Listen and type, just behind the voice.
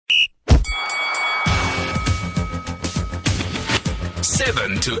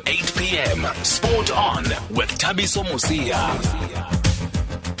7 to 8 p.m. Sport On with Thabiso Mosia.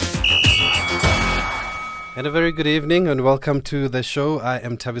 And a very good evening and welcome to the show. I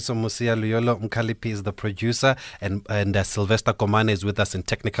am Thabiso Mosia. Luyolo Mkalipi is the producer and Sylvester Komane is with us in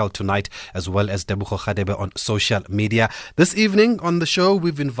technical tonight, as well as Debucho Khadebe on social media. This evening on the show,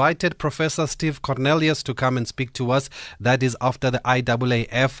 we've invited Professor Steve Cornelius to come and speak to us. That is after the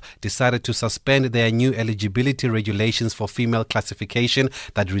IAAF decided to suspend their new eligibility regulations for female classification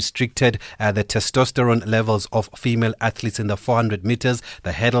that restricted the testosterone levels of female athletes in the 400 meters,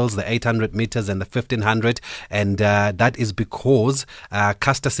 the hurdles, the 800 meters and the 1500. And that is because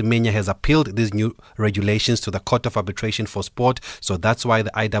Caster Semenya has appealed these new regulations to the Court of Arbitration for Sport. So that's why the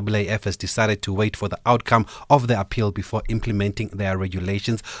IAAF has decided to wait for the outcome of the appeal before implementing their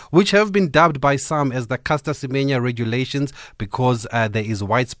regulations, which have been dubbed by some as the Caster Semenya regulations because there is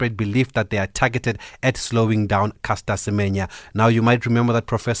widespread belief that they are targeted at slowing down Caster Semenya. Now, you might remember that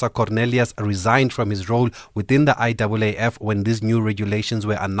Professor Cornelius resigned from his role within the IAAF when these new regulations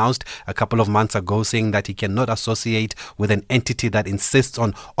were announced a couple of months ago, saying that he cannot associate with an entity that insists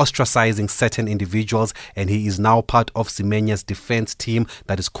on ostracizing certain individuals, and he is now part of Semenya's defense team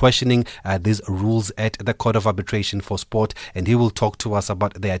that is questioning these rules at the Court of Arbitration for Sport, and he will talk to us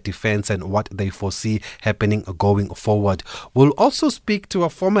about their defense and what they foresee happening going forward. We'll also speak to a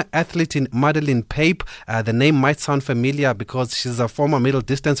former athlete in Madeleine Pape. The name might sound familiar because she's a former middle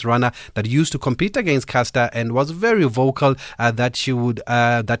distance runner that used to compete against Caster and was very vocal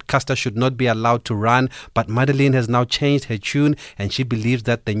that Caster should not be allowed to run. But Madeleine has now changed her tune and she believes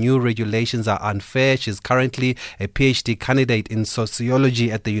that the new regulations are unfair. She's currently a PhD candidate in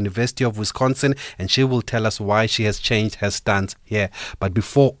sociology at the University of Wisconsin, and she will tell us why she has changed her stance here. But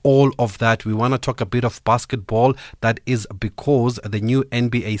before all of that, we want to talk a bit of basketball. That is because the new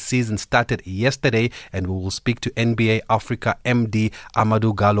NBA season started yesterday, and we will speak to NBA Africa MD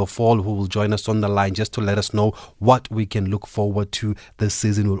Amadou Gallo Fall, who will join us on the line just to let us know what we can look forward to this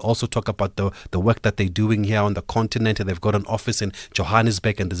season. We'll also talk about the work that they're doing here on the continent. They've got an office in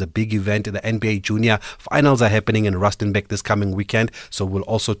Johannesburg and there's a big event. The NBA Junior Finals are happening in Rustenburg this coming weekend. So we'll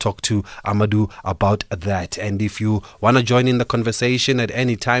also talk to Amadou about that. And if you want to join in the conversation at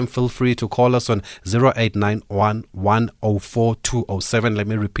any time, feel free to call us on 0891 104 207. Let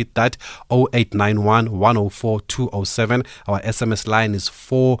me repeat that, 0891 104 207. Our SMS line is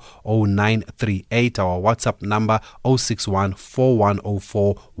 40938. Our WhatsApp number 061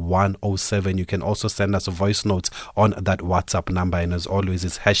 4104 107. You can also send us voice notes on that WhatsApp number, and as always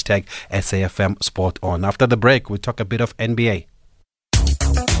it's hashtag SAFM Sport On. After the break, we talk a bit of NBA.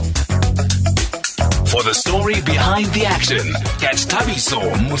 For the story behind the action, catch Thabiso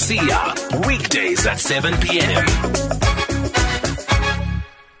Mosia weekdays at 7 p.m.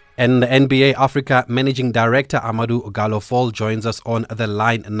 And the NBA Africa Managing Director Amadou Gallo Fall joins us on the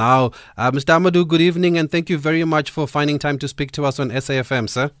line now. Mr. Amadou, good evening, and thank you very much for finding time to speak to us on SAFM,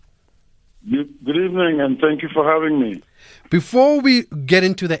 sir. Good evening, and thank you for having me. Before we get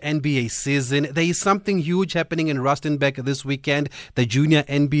into the NBA season, there is something huge happening in Rustenburg this weekend, the Junior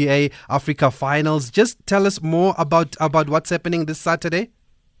NBA Africa Finals. Just tell us more about what's happening this Saturday.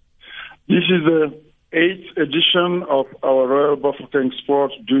 This is the 8th edition of our Royal Bafokeng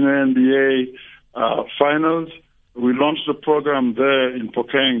Sports Junior NBA Finals. We launched the program there in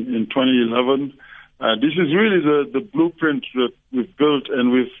Phokeng in 2011. This is really the blueprint that we've built,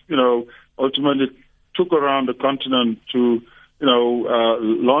 and we've, ultimately took around the continent to,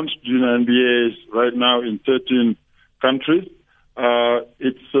 launch junior NBAs right now in 13 countries.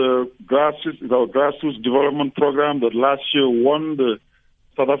 It's our grassroots development program that last year won the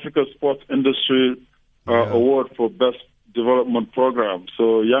South Africa Sports Industry Award for Best Development Program.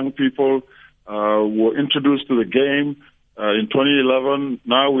 So young people were introduced to the game in 2011.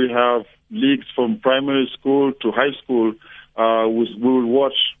 Now we have leagues from primary school to high school. We will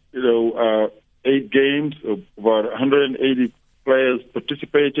watch, 8 games, about 180 players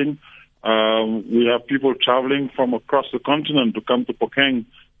participating. We have people traveling from across the continent to come to Phokeng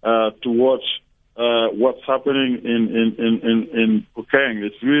to watch what's happening in Phokeng.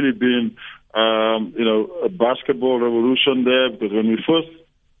 It's really been, a basketball revolution there, because when we first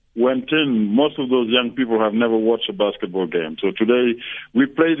went in, most of those young people have never watched a basketball game. So today we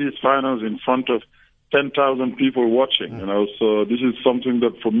play these finals in front of 10,000 people watching, so this is something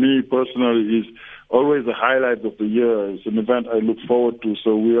that for me personally is always the highlight of the year. It's an event I look forward to.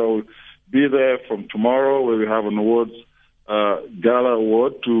 So we will be there from tomorrow, where we have an awards gala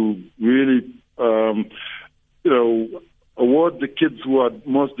award to really, award the kids who are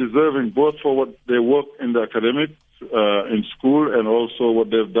most deserving, both for what they work in the academics in school and also what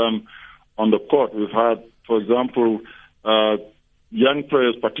they've done on the court. We've had, for example, young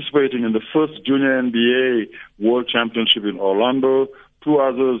players participating in the first Junior NBA World Championship in Orlando. 2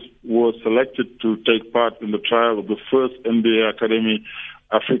 others were selected to take part in the trial of the first NBA Academy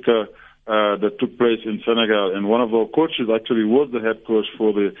Africa that took place in Senegal. And one of our coaches actually was the head coach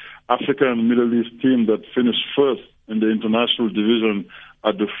for the Africa and Middle East team that finished first in the international division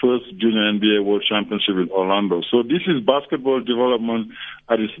at the first Junior NBA World Championship in Orlando. So this is basketball development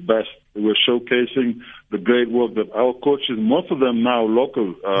at its best. We're showcasing the great work that our coaches, most of them now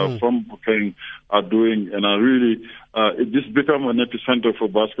local from Bukeng, are doing, and are really, this become an epicenter for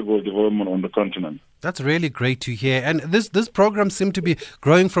basketball development on the continent. That's really great to hear. And this program seems to be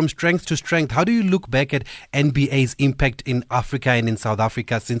growing from strength to strength. How do you look back at NBA's impact in Africa and in South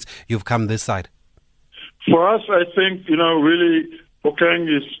Africa since you've come this side? For us, I think, really, Bukeng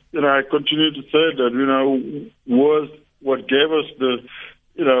is, I continue to say that, was what gave us the,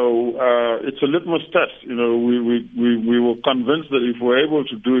 it's a litmus test. We were convinced that if we're able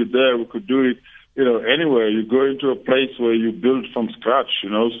to do it there, we could do it, anywhere. You go into a place where you build from scratch,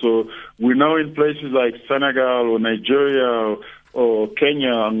 So we know in places like Senegal or Nigeria or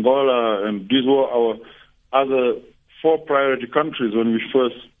Kenya, Angola, and these were our other 4 priority countries when we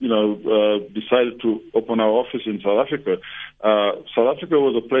first, decided to open our office in South Africa. South Africa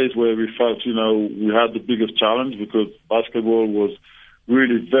was a place where we felt, we had the biggest challenge because basketball was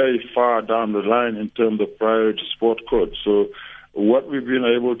really very far down the line in terms of priority sport code. So what we've been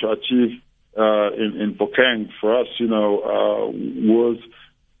able to achieve in Bukeng for us, was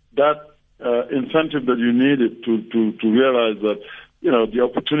that incentive that you needed to realize that the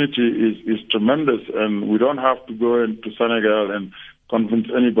opportunity is tremendous, and we don't have to go into Senegal and convince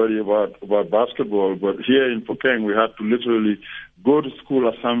anybody about basketball. But here in Bukeng, we had to literally go to school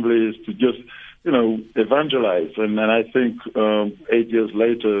assemblies to just, evangelize. And I think 8 years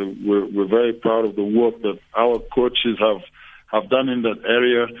later, we're very proud of the work that our coaches have done in that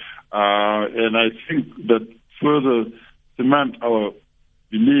area. And I think that further cement our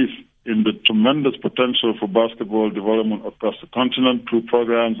belief in the tremendous potential for basketball development across the continent through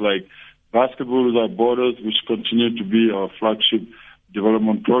programs like Basketball Without Borders, which continue to be our flagship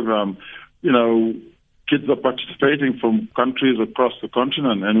development program. Kids are participating from countries across the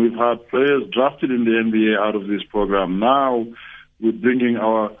continent, and we've had players drafted in the NBA out of this program. Now we're bringing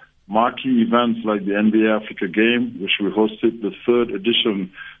our marquee events like the NBA Africa Game, which we hosted the 3rd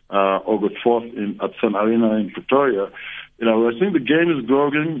edition August 4th at Sun Arena in Pretoria. I think the game is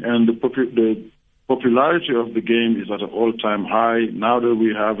growing, and the popularity of the game is at an all-time high. Now that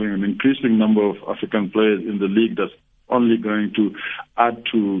we're having an increasing number of African players in the league, that's only going to add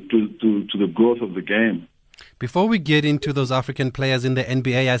to the growth of the game. Before we get into those African players in the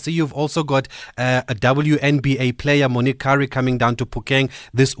NBA, I see you've also got a WNBA player, Monique Curry, coming down to Bukeng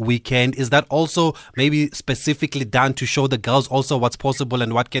this weekend. Is that also maybe specifically done to show the girls also what's possible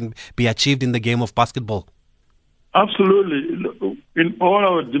and what can be achieved in the game of basketball? Absolutely. In all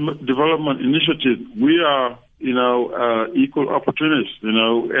our development initiatives, we are, equal opportunists,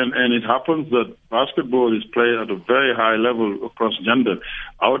 and it happens that basketball is played at a very high level across gender.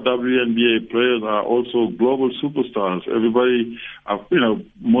 Our WNBA players are also global superstars. Everybody,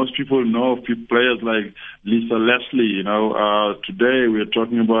 most people know of players like Lisa Leslie, today we're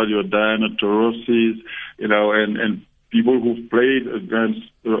talking about your Diana Taurasi, and people who've played against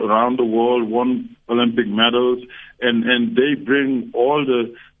around the world, won Olympic medals, and they bring all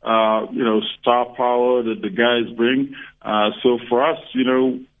the star power that the guys bring. So for us,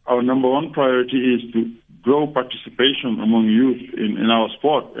 our number one priority is to grow participation among youth in our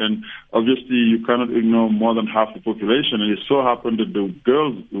sport. And obviously, you cannot ignore more than half the population. And it so happened that the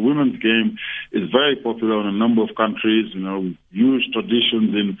women's game is very popular in a number of countries, huge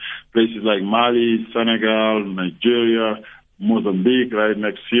traditions in places like Mali, Senegal, Nigeria, Mozambique. Right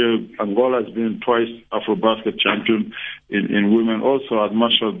next year, Angola has been twice Afrobasket champion in women also, as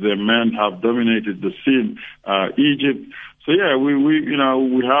much as their men have dominated the scene. Egypt. So yeah,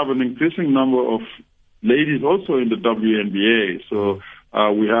 we have an increasing number of ladies also in the WNBA. So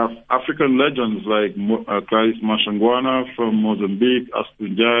we have African legends like Clarisse Mashangwana from Mozambique,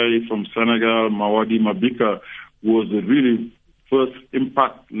 Astou Ndiaye from Senegal, Mawadi Mabika was the really first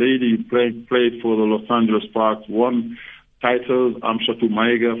impact lady played for the Los Angeles Sparks, won titles, Amsatou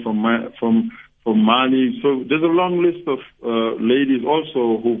Maïga from Mali. So there's a long list of ladies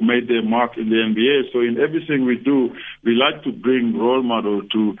also who've made their mark in the NBA. So in everything we do, we like to bring role model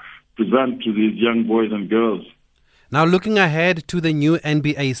to present to these young boys and girls. Now, looking ahead to the new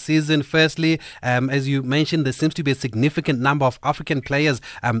NBA season, firstly, as you mentioned, there seems to be a significant number of African players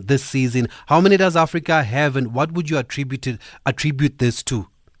this season. How many does Africa have, and what would you attribute this to?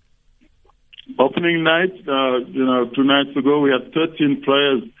 Opening night, 2 nights ago, we had 13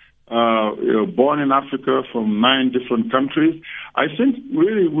 players born in Africa from 9 different countries. I think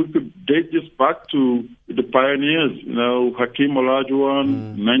really we could date this back to the pioneers. Hakeem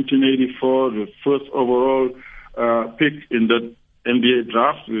Olajuwon, 1984, the first overall pick in the NBA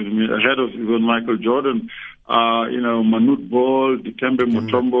draft, ahead of even Michael Jordan. Manute Bol, Dikembe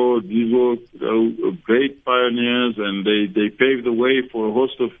Mutombo, these were great pioneers, and they paved the way for a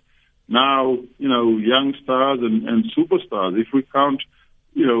host of now, young stars and superstars. If we count,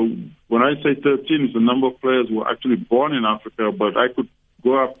 when I say 13, it's the number of players who were actually born in Africa, but I could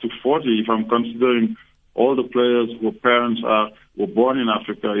go up to 40 if I'm considering all the players whose parents were born in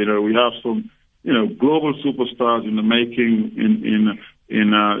Africa. We have some, global superstars in the making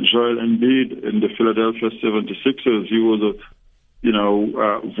in Joel Embiid in the Philadelphia 76ers. He was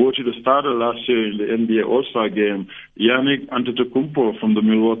voted a starter last year in the NBA All-Star game. Giannis Antetokounmpo from the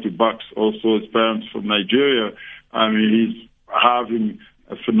Milwaukee Bucks, also his parents from Nigeria. He's having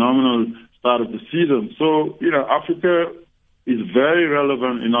a phenomenal start of the season. So, Africa is very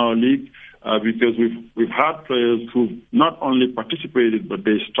relevant in our league because we've had players who not only participated, but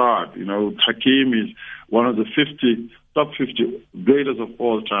they starred. Hakeem is one of the top 50 greatest of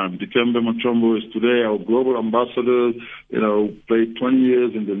all time. Dikembe Mutombo is today our global ambassador, played 20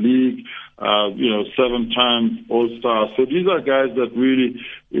 years in the league, 7-time All-Star. So these are guys that really,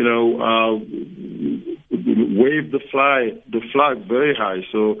 wave the flag very high.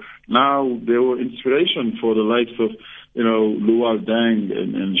 So now they were inspiration for the likes of, Luol Deng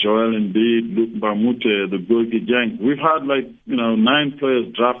and Joel Embiid, Luc Mbah a Moute, the Gorgui Dieng. We've had 9 players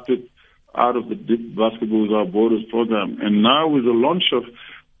drafted out of the Basketball Without Borders program. And now with the launch of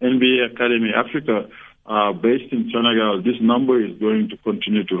NBA Academy Africa, based in Senegal, this number is going to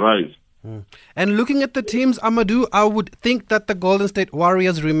continue to rise. And looking at the teams, Amadou, I would think that the Golden State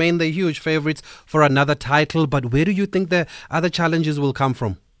Warriors remain the huge favorites for another title, but where do you think the other challenges will come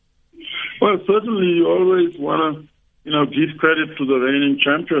from? Well, certainly you always want to, give credit to the reigning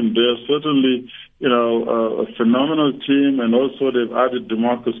champion. They're certainly, a phenomenal team, and also they've added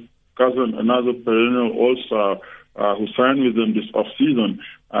DeMarcus Cousins, another perennial All-Star who signed with them this off-season.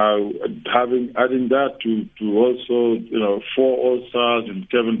 Adding that to also, 4 All-Stars in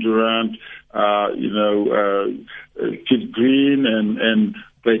Kevin Durant, Kid Green and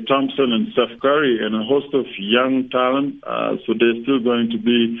Klay Thompson and Steph Curry, and a host of young talent. So they're still going to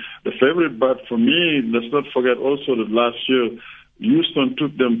be the favorite. But for me, let's not forget also that last year, Houston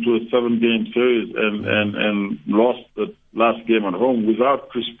took them to a 7-game series and lost the last game at home without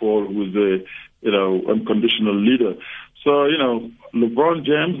Chris Paul, who is a unconditional leader. So, LeBron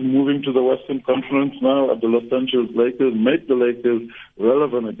James moving to the Western Conference now at the Los Angeles Lakers, make the Lakers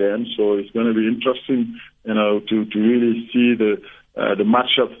relevant again. So it's going to be interesting, to really see the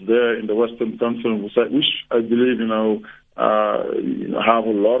matchups there in the Western Conference, which I believe, have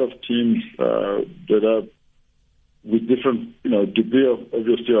a lot of teams that are with different, degree of,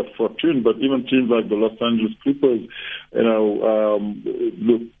 obviously, of fortune, but even teams like the Los Angeles Clippers,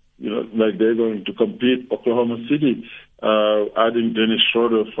 look, like they're going to compete. Oklahoma City, adding Dennis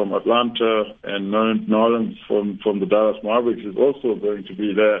Schroeder from Atlanta and New Orleans from the Dallas Mavericks is also going to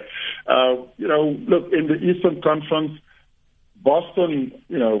be there. Look, in the Eastern Conference, Boston,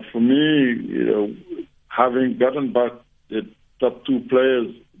 for me, having gotten back the top 2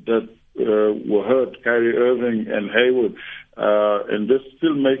 players that were hurt, Kyrie Irving and Hayward, and they're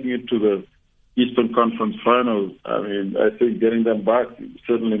still making it to the Eastern Conference Finals. I think getting them back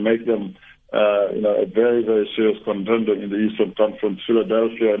certainly make them, a very, very serious contender in the Eastern Conference.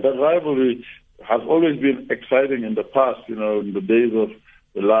 Philadelphia, and that rivalry has always been exciting in the past. In the days of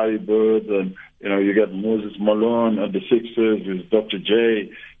the Larry Bird, and you get Moses Malone at the Sixers with Dr. J.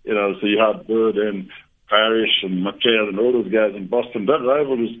 So you had Bird and Parrish and McHale and all those guys in Boston. That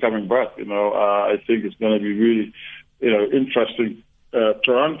rivalry is coming back. I think it's going to be really, interesting.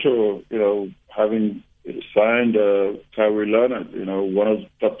 Toronto, having signed Kawhi Leonard, one of the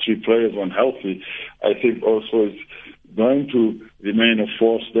top 3 players when healthy, I think also is going to remain a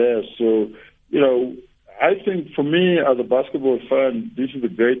force there. So, I think for me as a basketball fan, this is a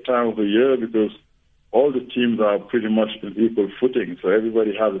great time of the year because all the teams are pretty much in equal footing, so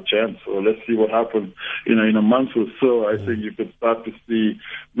everybody has a chance. So let's see what happens, in a month or so. I think you can start to see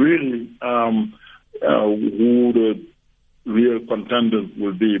really who the real contenders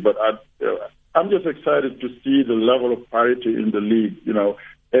will be. But I'm just excited to see the level of parity in the league.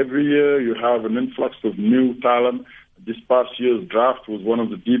 Every year you have an influx of new talent. This past year's draft was one of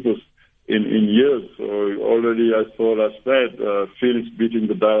the deepest in years. So already I saw last night Phoenix beating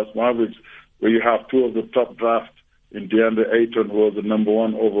the Dallas Mavericks, where you have 2 of the top draft in DeAndre Ayton, who was the number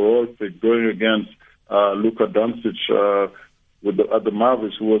 1 overall pick, going against Luka Doncic at the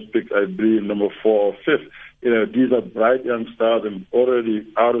Mavericks, who was picked, I believe, number 4 or 5th. These are bright young stars, and already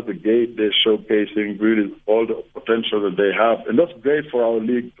out of the gate, they're showcasing really all the potential that they have. And that's great for our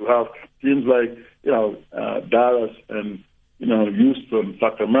league to have teams like, Dallas and, Houston,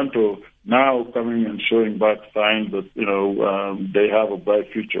 Sacramento, now coming and showing back signs that, they have a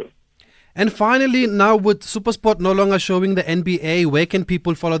bright future. And finally, now with SuperSport no longer showing the NBA, where can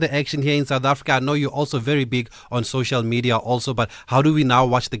people follow the action here in South Africa? I know you're also very big on social media also, but how do we now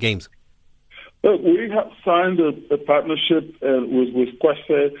watch the games? Well, we have signed a partnership with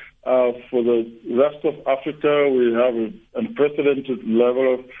Kwese for the rest of Africa. We have an unprecedented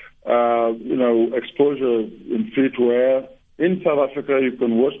level of, exposure in free-to-air. In South Africa, you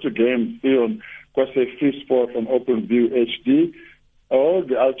can watch the game still on Kwese Free Sport on OpenView HD. Or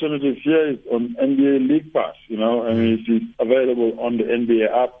the alternative here is on NBA League Pass, it's available on the NBA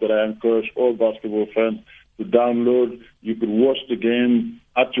app that I encourage all basketball fans to download. You could watch the game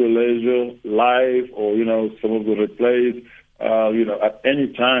at your leisure, live, or, some of the replays, at any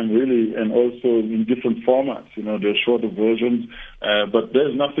time, really, and also in different formats. They're shorter versions, but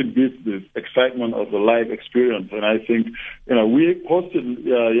there's nothing beats the excitement of the live experience. And I think, we hosted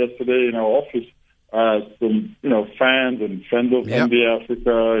yesterday in our office some, fans and friends of NBA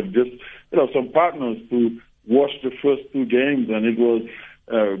Africa, and just, some partners who watched the first 2 games, and it was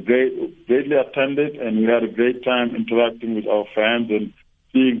greatly attended, and we had a great time interacting with our fans and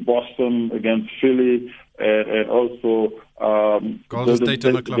seeing Boston against Philly, and also Golden State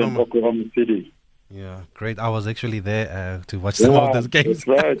and Oklahoma City. Yeah, great. I was actually there to watch some of those games.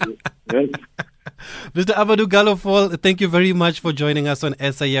 That's right. Yes. Mr. Amadou Gallo Fall, thank you very much for joining us on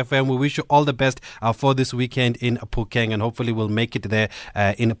SAFM. We wish you all the best for this weekend in Phokeng, and hopefully we'll make it there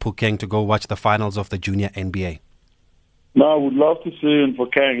in Phokeng to go watch the finals of the Junior NBA. No, I would love to see you in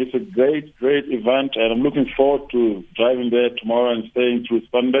Phokeng. It's a great, great event, and I'm looking forward to driving there tomorrow and staying through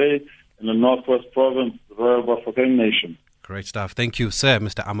Sunday in the Northwest Province, the Royal Bafokeng Nation. Great stuff. Thank you, sir.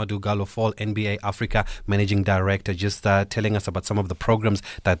 Mr. Amadou Gallo Fall, NBA Africa Managing Director, just telling us about some of the programs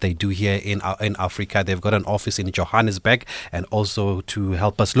that they do here in Africa. They've got an office in Johannesburg, and also to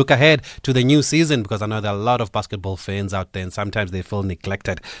help us look ahead to the new season, because I know there are a lot of basketball fans out there and sometimes they feel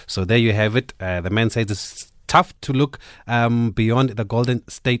neglected. So there you have it. The man says it's tough to look beyond the Golden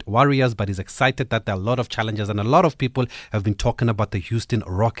State Warriors, but he's excited that there are a lot of challenges, and a lot of people have been talking about the Houston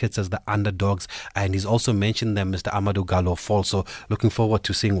Rockets as the underdogs, and he's also mentioned them, Mr. Amadou Gallo Fall. So looking forward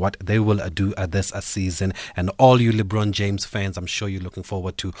to seeing what they will do this season. And all you LeBron James fans, I'm sure you're looking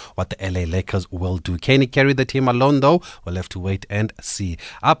forward to what the LA Lakers will do. Can he carry the team alone though? We'll have to wait and see.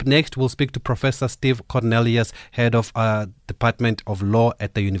 Up next, we'll speak to Professor Steve Cornelius, head of Department of Law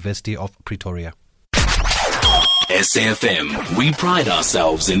at the University of Pretoria. SAFM, we pride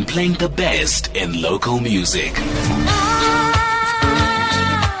ourselves in playing the best in local music. I've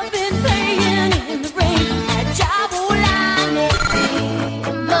been playing in the rain at Jabulani.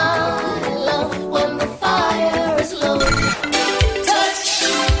 My love, when the fire is low. Touch,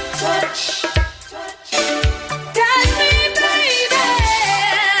 touch, touch. Touch me, baby.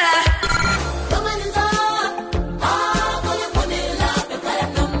 Come on, it's on. Ah, come on, love,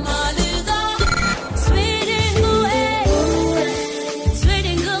 come on, it's on. Sweet and away, sweet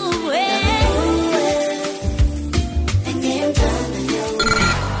and go away. And then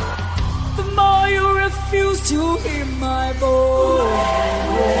the more you refuse to hear my voice,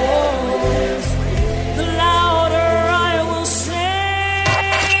 the louder I will sing.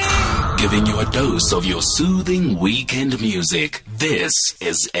 Giving you a dose of your soothing weekend music. This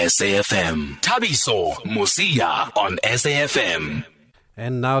is SAFM. Tabiso Musia on SAFM.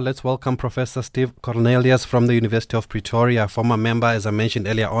 And now let's welcome Professor Steve Cornelius from the University of Pretoria, former member, as I mentioned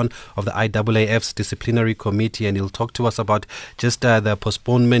earlier on, of the IAAF's disciplinary committee, and he'll talk to us about just the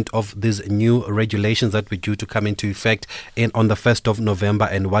postponement of these new regulations that were due to come into effect on the 1st of November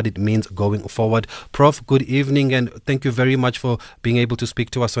and what it means going forward. Prof, good evening, and thank you very much for being able to speak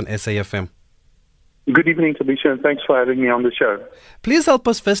to us on SAFM. Good evening, Tabisha, and thanks for having me on the show. Please help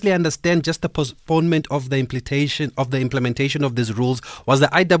us firstly understand just the postponement of the implementation of these rules. Was the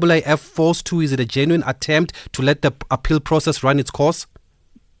IAAF forced to? Is it a genuine attempt to let the appeal process run its course?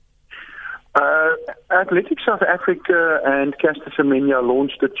 Athletics South Africa and Caster Semenya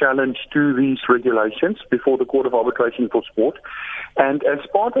launched a challenge to these regulations before the Court of Arbitration for Sport. And as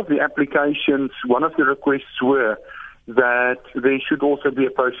part of the applications, one of the requests were that there should also be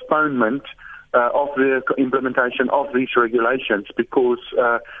a postponement of the implementation of these regulations, because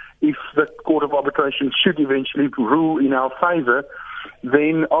if the Court of Arbitration should eventually rule in our favor,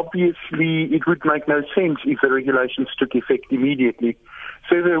 then obviously it would make no sense if the regulations took effect immediately.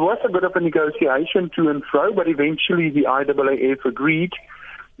 So there was a bit of a negotiation to and fro, but eventually the IAAF agreed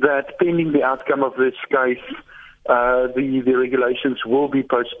that pending the outcome of this case, the regulations will be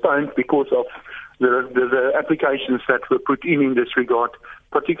postponed because of the applications that were put in this regard,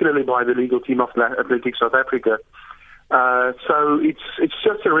 particularly by the legal team of Athletics South Africa. So it's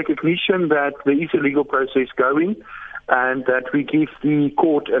just a recognition that there is a legal process going and that we give the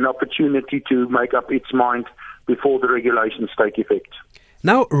court an opportunity to make up its mind before the regulations take effect.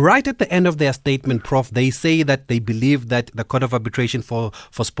 Now, right at the end of their statement, Prof, they say that they believe that the Court of Arbitration for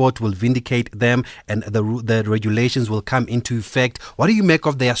Sport will vindicate them and the regulations will come into effect. What do you make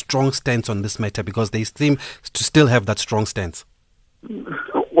of their strong stance on this matter? Because they seem to still have that strong stance.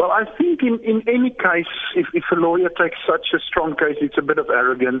 Well, I think in any case, if a lawyer takes such a strong case, it's a bit of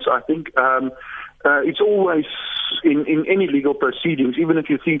arrogance. I think it's always in any legal proceedings, even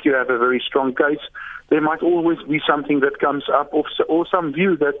if you think you have a very strong case, there might always be something that comes up or some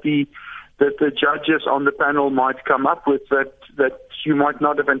view that the judges on the panel might come up with that you might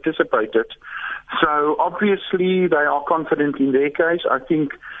not have anticipated. So obviously they are confident in their case. I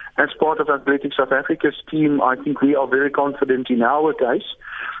think as part of Athletics South Africa's team, I think we are very confident in our case.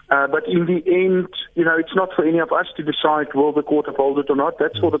 But in the end, it's not for any of us to decide will the court uphold it or not.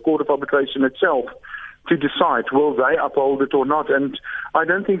 That's for the Court of Arbitration itself to decide will they uphold it or not. And I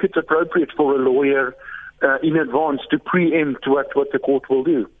don't think it's appropriate for a lawyer in advance to preempt what the court will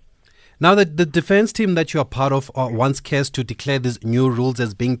do. Now, the defense team that you are part of wants CAS to declare these new rules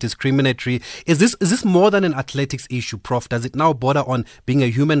as being discriminatory. Is this more than an athletics issue, Prof? Does it now border on being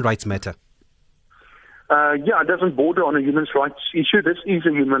a human rights matter? It doesn't border on a human rights issue. This is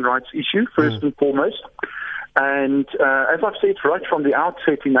a human rights issue, first and foremost. And as I've said right from the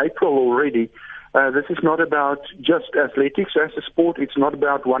outset in April already, this is not about just athletics as a sport. It's not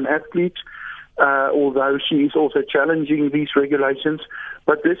about one athlete, although she is also challenging these regulations.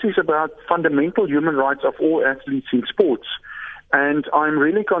 But this is about fundamental human rights of all athletes in sports. And I'm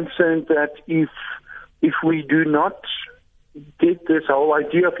really concerned that if we do not get this whole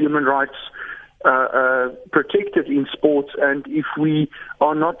idea of human rights protected in sports, and if we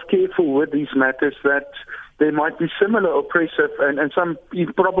are not careful with these matters, that there might be similar oppressive and some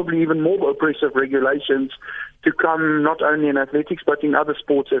probably even more oppressive regulations to come not only in athletics but in other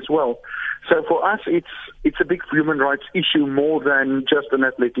sports as well. So for us, it's a big human rights issue more than just an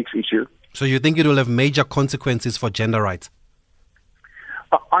athletics issue. So you think it will have major consequences for gender rights?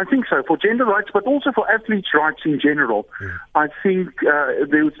 I think so, for gender rights, but also for athletes' rights in general. I think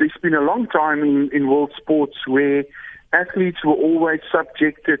there's been a long time in world sports where athletes were always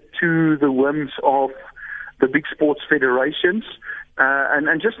subjected to the whims of the big sports federations,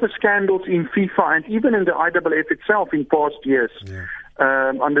 and just the scandals in FIFA and even in the IAAF itself in past years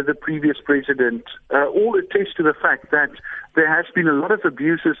under the previous president, all attest to the fact that there has been a lot of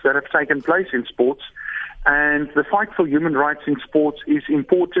abuses that have taken place in sports, and the fight for human rights in sports is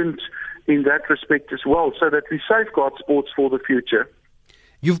important in that respect as well, so that we safeguard sports for the future.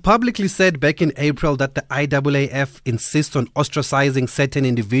 You've publicly said back in April that the IAAF insists on ostracizing certain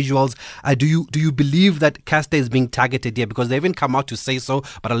individuals. Do you believe that Caster is being targeted here? Because they haven't come out to say so,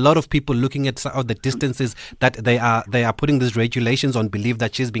 but a lot of people looking at some of the distances that they are putting these regulations on believe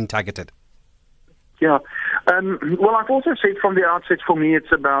that she's being targeted. Yeah. Well, I've also said from the outset, for me,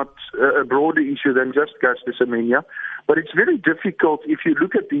 it's about a broader issue than just Caster Semenya. But it's very difficult if you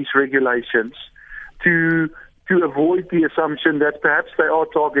look at these regulations to avoid the assumption that perhaps they are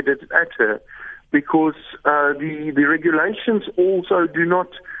targeted at her, because the regulations also do not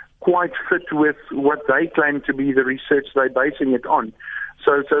quite fit with what they claim to be the research they're basing it on.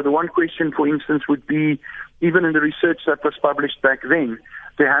 So the one question, for instance, would be, even in the research that was published back then,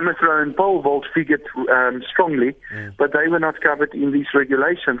 the hammer throw and pole vault figured strongly, but they were not covered in these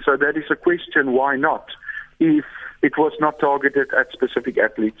regulations. So that is a question, why not, if it was not targeted at specific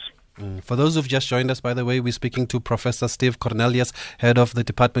athletes. For those who've just joined us, by the way, we're speaking to Professor Steve Cornelius, head of the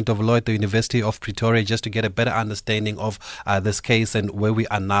Department of Law at the University of Pretoria, just to get a better understanding of this case and where we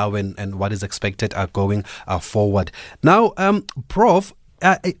are now and what is expected going forward. Now, Prof,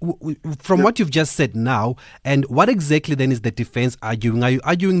 from what you've just said now, and what exactly then is the defense arguing? Are you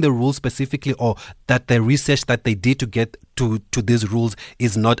arguing the rules specifically, or that the research that they did to get to these rules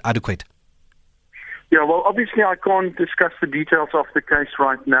is not adequate? Yeah, well, obviously I can't discuss the details of the case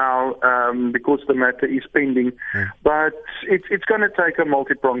right now because the matter is pending. But it's going to take a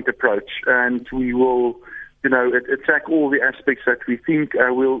multi-pronged approach, and we will, attack all the aspects that we think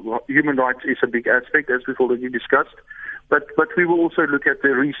human rights is a big aspect, as we've already discussed. But we will also look at the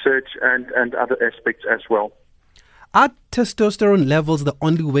research and other aspects as well. Are testosterone levels the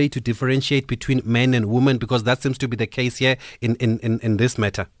only way to differentiate between men and women? Because that seems to be the case here in this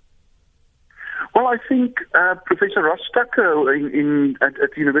matter. Well, I think Professor Ross Tucker at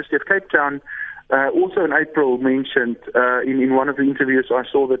the University of Cape Town also in April mentioned in one of the interviews I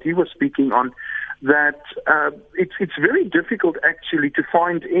saw that he was speaking on that it's very difficult actually to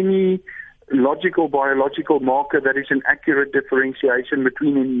find any logical biological marker that is an accurate differentiation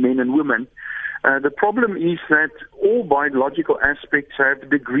between men and women. The problem is that all biological aspects have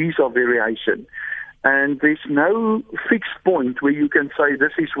degrees of variation, and there's no fixed point where you can say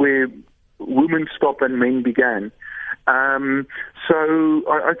this is where women stop and men began. So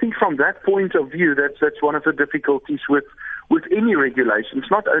I think from that point of view, that's one of the difficulties with any regulations,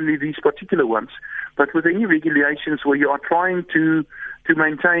 not only these particular ones, but with any regulations where you are trying to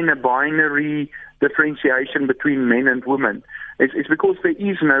maintain a binary differentiation between men and women. It's because there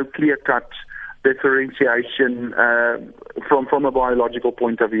is no clear-cut differentiation from a biological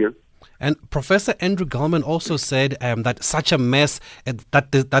point of view. And Professor Andrew Gilman also said that such a mess,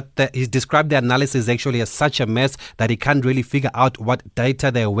 that he described the analysis actually as such a mess that he can't really figure out what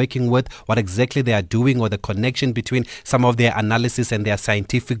data they're working with, what exactly they are doing, or the connection between some of their analysis and their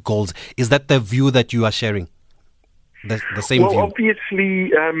scientific goals. Is that the view that you are sharing? The same view? Well,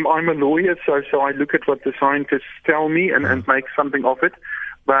 obviously, I'm a lawyer, so I look at what the scientists tell me and make something of it.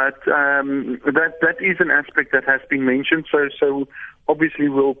 But that is an aspect that has been mentioned. So obviously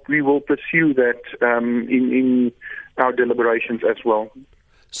we will pursue that in our deliberations as well.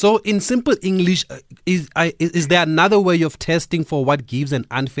 So in simple English, is there another way of testing for what gives an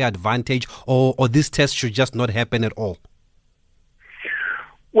unfair advantage, or this test should just not happen at all?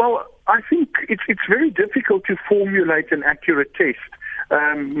 Well, I think it's very difficult to formulate an accurate test.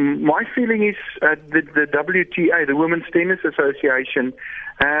 My feeling is the WTA, the Women's Tennis Association,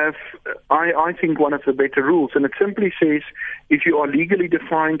 have, I think, one of the better rules. And it simply says if you are legally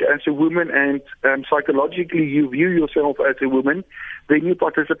defined as a woman and psychologically you view yourself as a woman, then you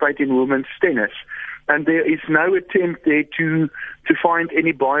participate in women's tennis. And there is no attempt there to find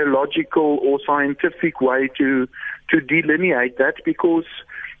any biological or scientific way to delineate that, because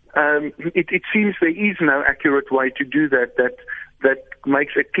it seems there is no accurate way to do that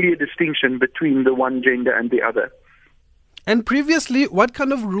makes a clear distinction between the one gender and the other. And previously, what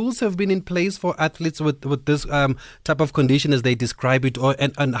kind of rules have been in place for athletes with this type of condition as they describe it,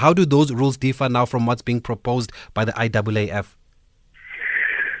 and how do those rules differ now from what's being proposed by the IAAF?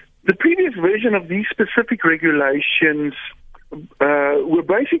 The previous version of these specific regulations were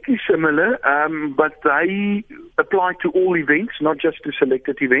basically similar, but they apply to all events, not just to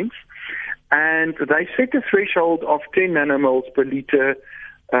selected events. And they set a threshold of 10 nanomoles per liter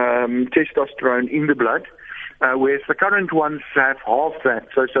testosterone in the blood, whereas the current ones have half that.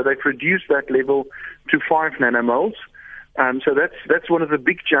 So they've reduced that level to 5 nanomoles. So that's one of the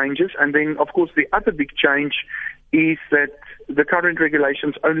big changes. And then, of course, the other big change is that the current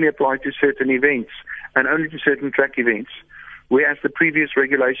regulations only apply to certain events and only to certain track events, whereas the previous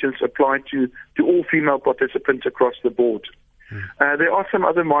regulations apply to all female participants across the board. There are some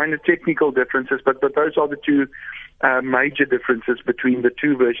other minor technical differences, but those are the two major differences between the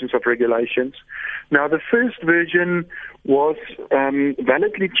two versions of regulations. Now, the first version was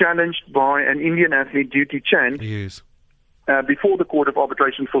validly challenged by an Indian athlete, Duty Chand, Yes. Before the Court of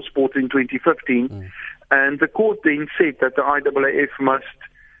Arbitration for Sport in 2015. And the court then said that the IAAF must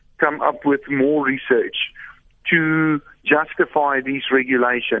come up with more research to justify these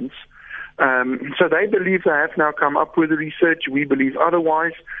regulations. So they believe they have now come up with the research. We believe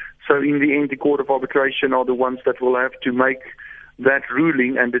otherwise. So in the end, the Court of Arbitration are the ones that will have to make that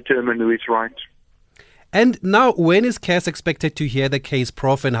ruling and determine who is right. And now, when is CAS expected to hear the case,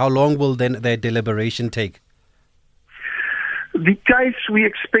 Prof, and how long will then their deliberation take? The case we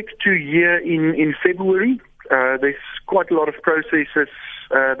expect to hear in February. There's quite a lot of processes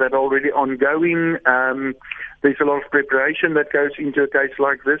that are already ongoing. There's a lot of preparation that goes into a case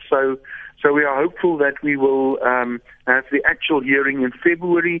like this. So we are hopeful that we will have the actual hearing in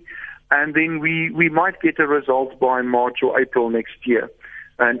February, and then we might get a result by March or April next year,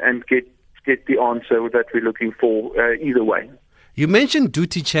 and get the answer that we're looking for either way. You mentioned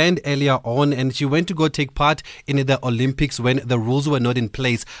Duty Chand earlier on, and she went to go take part in the Olympics when the rules were not in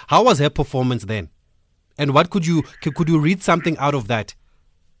place. How was her performance then? And what could you read something out of that?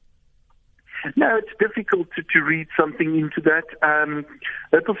 No, it's difficult to read something into that.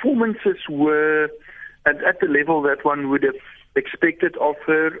 Her performances were at the level that one would have expected of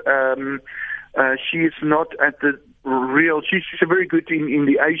her. She is not at the real. She's very good in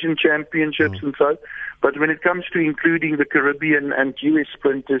the Asian Championships and so. But when it comes to including the Caribbean and US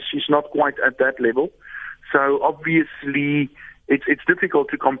sprinters, she's not quite at that level. So obviously, it's difficult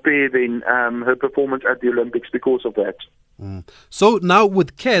to compare then her performance at the Olympics because of that. So now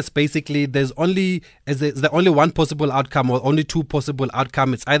with Cass, basically, there's only one possible outcome or only two possible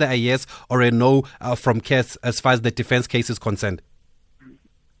outcomes. It's either a yes or a no from Cass as far as the defense case is concerned.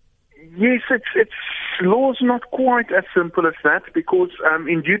 Yes, it's law's not quite as simple as that because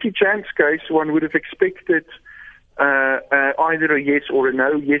in Duty Chan's case, one would have expected either a yes or a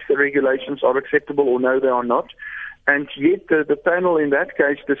no. Yes, the regulations are acceptable, or no, they are not. And yet the panel in that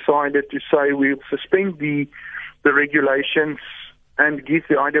case decided to say we'll suspend the regulations and give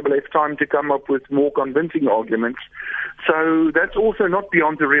the IAAF time to come up with more convincing arguments. So that's also not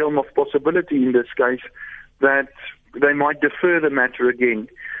beyond the realm of possibility in this case, that they might defer the matter again.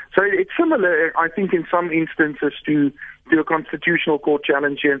 So it's similar, I think, in some instances to a constitutional court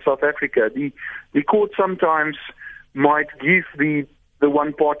challenge here in South Africa. The court sometimes might give the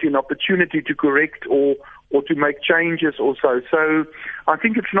one party an opportunity to correct or to make changes also. So I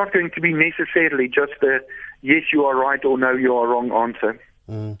think it's not going to be necessarily just a yes, you are right, or no, you are wrong answer.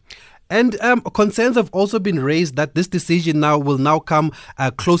 And concerns have also been raised that this decision will now come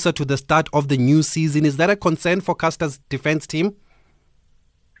closer to the start of the new season. Is that a concern for Caster's defense team?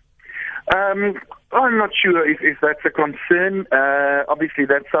 I'm not sure if that's a concern. Obviously,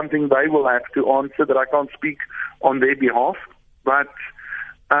 that's something they will have to answer, that I can't speak on their behalf. But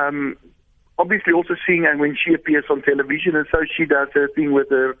obviously also seeing, and when she appears on television, and so she does her thing with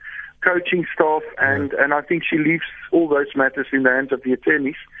her coaching staff, and I think she leaves all those matters in the hands of the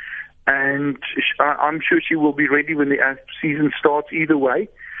attorneys. And I'm sure she will be ready when the season starts either way.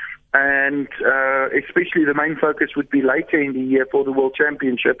 And especially the main focus would be later in the year for the World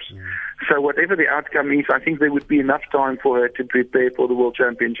Championships. So whatever the outcome is, I think there would be enough time for her to prepare for the World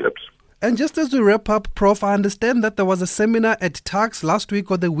Championships. And just as we wrap up, Prof, I understand that there was a seminar at Tuks last week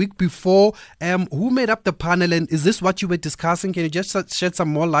or the week before. Who made up the panel, and is this what you were discussing? Can you just shed some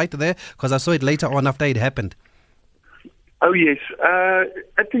more light there? Because I saw it later on after it happened. Oh, yes.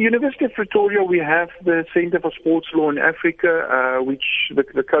 At the University of Pretoria, we have the Center for Sports Law in Africa, which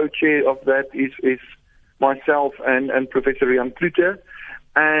the co-chair of that is myself and Professor Rian Kluter.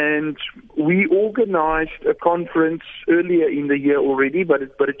 And we organized a conference earlier in the year already, but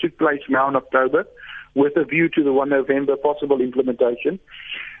it took place now in October with a view to the 1 November possible implementation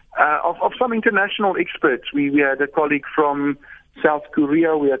of some international experts. We had a colleague from South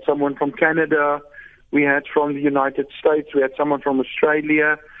Korea, we had someone from Canada, we had from the United States, we had someone from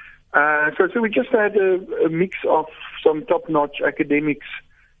Australia. So we just had a mix of some top-notch academics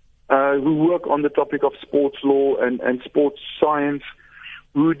who work on the topic of sports law and sports science,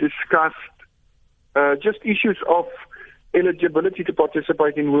 who discussed just issues of eligibility to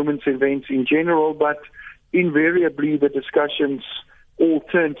participate in women's events in general, but invariably the discussions all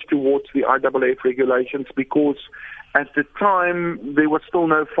turned towards the IAAF regulations because at the time there was still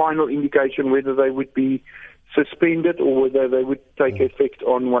no final indication whether they would be suspended or whether they would take effect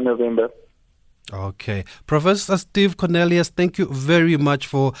on 1 November. Okay. Professor Steve Cornelius, thank you very much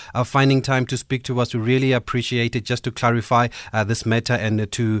for finding time to speak to us. We really appreciate it, just to clarify this matter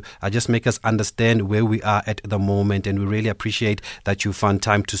and to just make us understand where we are at the moment. And we really appreciate that you found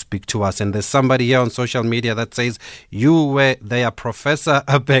time to speak to us. And there's somebody here on social media that says you were their professor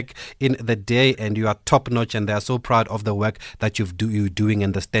back in the day and you are top notch, and they are so proud of the work that you're doing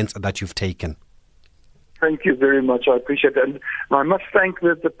and the stance that you've taken. Thank you very much. I appreciate it. And I must thank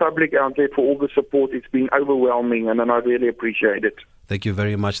the public out there for all the support. It's been overwhelming, and I really appreciate it. Thank you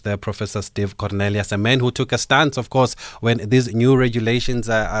very much there, Professor Steve Cornelius, a man who took a stance, of course, when these new regulations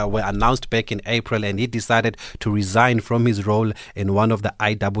were announced back in April, and he decided to resign from his role in one of the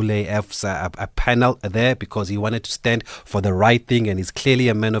IAAF's panel there because he wanted to stand for the right thing, and he's clearly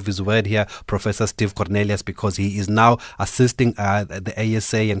a man of his word here, Professor Steve Cornelius, because he is now assisting the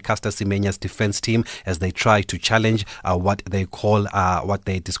ASA and Caster Semenya's defense team as they try to challenge what they call, what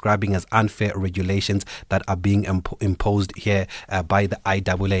they're describing as unfair regulations that are being imposed here by the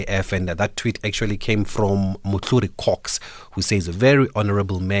IAAF. And that tweet actually came from Mutluri Cox, who says, very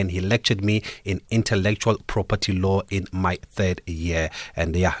honorable man, he lectured me in intellectual property law in my third year.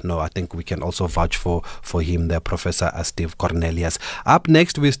 And I think we can also vouch for him there, Professor Steve Cornelius. Up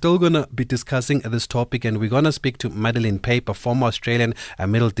next, we're still going to be discussing this topic, and we're going to speak to Madeleine Pape, a former Australian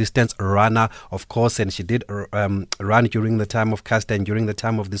middle distance runner, of course, and she did run during the time of Caster and during the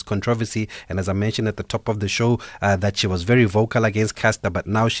time of this controversy. And as I mentioned at the top of the show, that she was very vocal against against Caster, but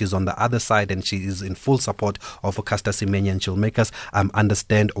now she's on the other side and she is in full support of Caster Semenya, and she'll make us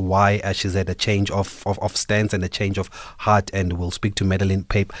understand why she's had a change of stance and a change of heart. And we'll speak to Madeline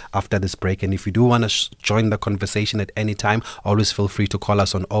Pape after this break. And if you do want to join the conversation at any time, always feel free to call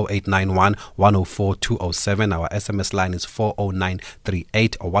us on 0891 104 207. Our SMS line is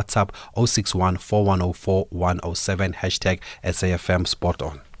 40938 or WhatsApp 061 4104 107. Hashtag SAFM Sport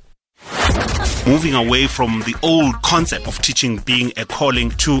On. Moving away from the old concept of teaching being a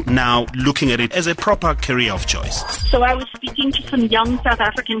calling to now looking at it as a proper career of choice. So I was speaking to some young South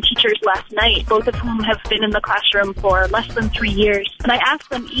African teachers last night, both of whom have been in the classroom for less than 3 years. And I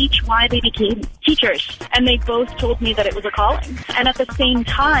asked them each why they became teachers. And they both told me that it was a calling. And at the same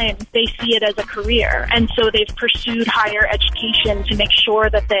time, they see it as a career. And so they've pursued higher education to make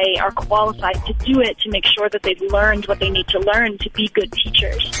sure that they are qualified to do it, to make sure that they've learned what they need to learn to be good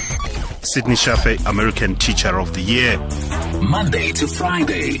teachers. Sydney Shafe, American Teacher of the Year. Monday to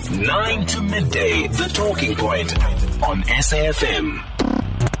Friday, 9 to midday, The Talking Point on SAFM.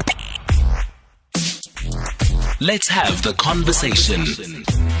 Let's have the conversation.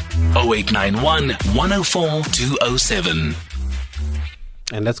 0891 104 207.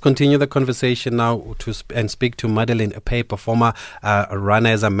 And let's continue the conversation now and speak to Madeline Pape, a former runner,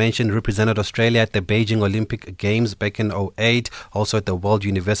 as I mentioned, represented Australia at the Beijing Olympic Games back in 2008, also at the World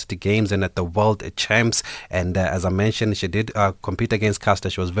University Games and at the World Champs. And as I mentioned, she did compete against Caster.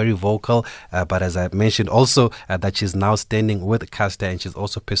 She was very vocal, but as I mentioned also that she's now standing with Caster, and she's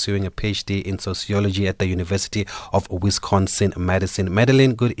also pursuing a PhD in sociology at the University of Wisconsin-Madison.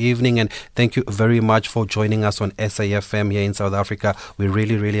 Madeline, good evening, and thank you very much for joining us on SAFM here in South Africa. We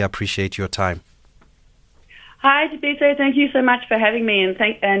really appreciate your time. Hi, Tabiso. Thank you so much for having me,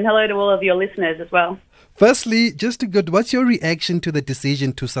 and hello to all of your listeners as well. Firstly, what's your reaction to the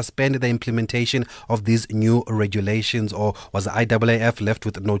decision to suspend the implementation of these new regulations, or was the IAAF left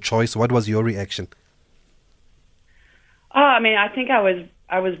with no choice? What was your reaction? I think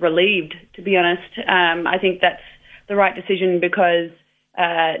I was relieved, to be honest. I think that's the right decision because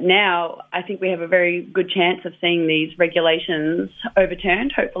now I think we have a very good chance of seeing these regulations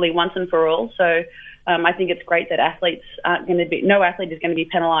overturned, hopefully once and for all. So I think it's great that no athlete is going to be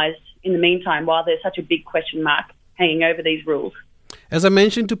penalised in the meantime while there's such a big question mark hanging over these rules. As I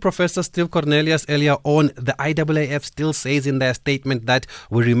mentioned to Professor Steve Cornelius earlier on, the IAAF still says in their statement that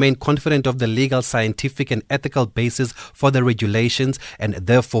we remain confident of the legal, scientific and ethical basis for the regulations and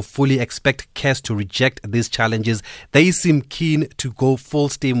therefore fully expect CAS to reject these challenges. They seem keen to go full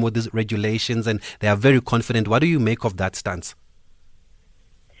steam with these regulations and they are very confident. What do you make of that stance?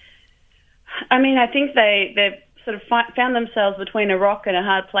 I think they've sort of found themselves between a rock and a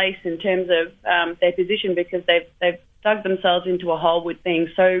hard place in terms of their position because they've dug themselves into a hole with being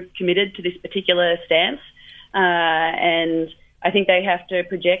so committed to this particular stance. And I think they have to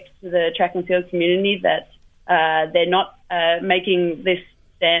project to the track and field community that they're not making this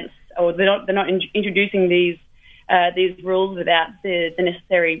stance, or they're not introducing these rules without the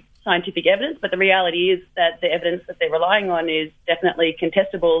necessary scientific evidence. But the reality is that the evidence that they're relying on is definitely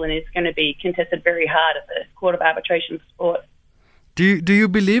contestable, and it's going to be contested very hard at the Court of Arbitration for Sport. Do you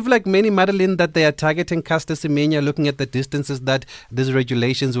believe, like many, Madeline, that they are targeting Caster Semenya, looking at the distances that these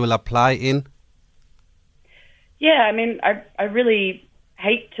regulations will apply in? Yeah, I really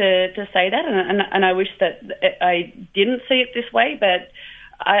hate to say that, and I wish that I didn't see it this way, but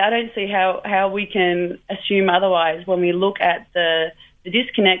I don't see how we can assume otherwise when we look at the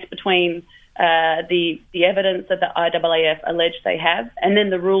disconnect between the evidence that the IAAF allege they have and then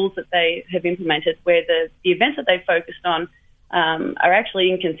the rules that they have implemented, where the events that they've focused on are actually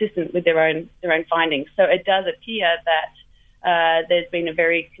inconsistent with their own findings. So it does appear that there's been a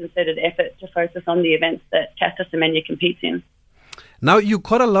very concerted effort to focus on the events that Caster Semenya competes in. Now, you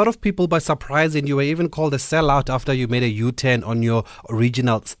caught a lot of people by surprise, and you were even called a sellout after you made a U-turn on your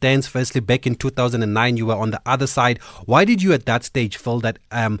original stance. Firstly, back in 2009, you were on the other side. Why did you at that stage feel that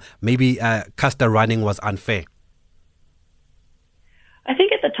maybe Caster running was unfair? I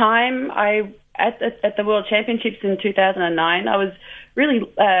think at the time, at the World Championships in 2009, I was really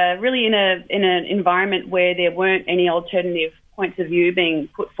in an environment where there weren't any alternative points of view being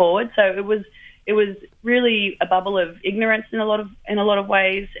put forward. So it was really a bubble of ignorance in a lot of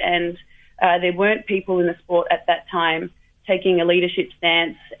ways, and there weren't people in the sport at that time taking a leadership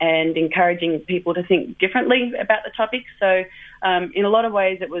stance and encouraging people to think differently about the topic. So in a lot of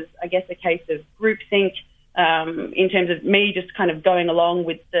ways, it was, I guess, a case of groupthink in terms of me just kind of going along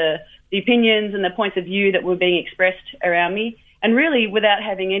with the opinions and the points of view that were being expressed around me, and really without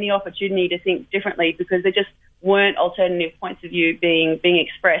having any opportunity to think differently because there just weren't alternative points of view being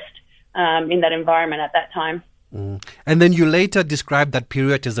expressed in that environment at that time. And then you later described that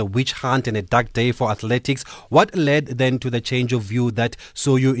period as a witch hunt and a dark day for athletics. What led then to the change of view that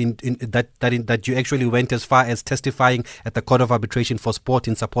saw you that you actually went as far as testifying at the Court of Arbitration for Sport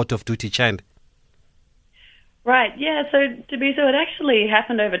in support of Dutee Chand? Right, yeah, so it actually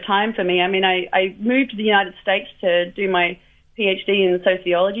happened over time for me. I mean, I moved to the United States to do my PhD in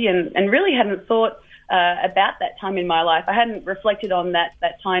sociology and really hadn't thought about that time in my life. I hadn't reflected on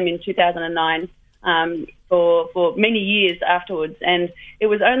that time in 2009 for many years afterwards. And it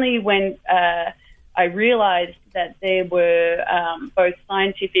was only when I realized that there were both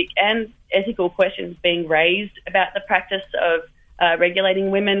scientific and ethical questions being raised about the practice of regulating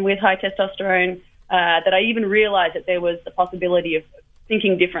women with high testosterone that I even realized that there was the possibility of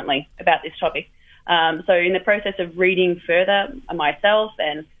thinking differently about this topic. So in the process of reading further myself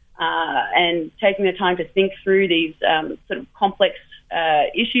and taking the time to think through these sort of complex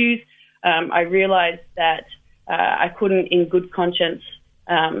issues, I realized that I couldn't, in good conscience,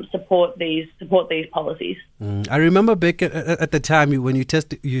 support these policies. I remember back at the time when you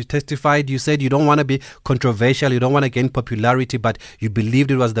testified, you said you don't want to be controversial, you don't want to gain popularity, but you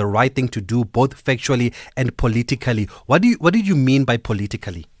believed it was the right thing to do, both factually and politically. What did you mean by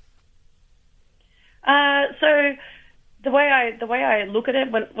politically? So the way I look at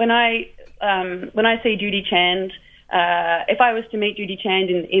it, when I see Dutee Chand, if I was to meet Dutee Chand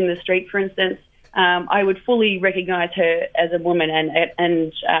in the street, for instance, I would fully recognise her as a woman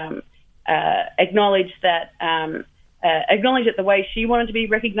and acknowledge that the way she wanted to be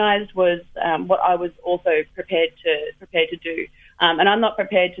recognised was what I was also prepared to do. And I'm not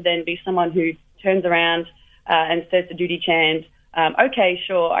prepared to then be someone who turns around and says to Dutee Chand, okay,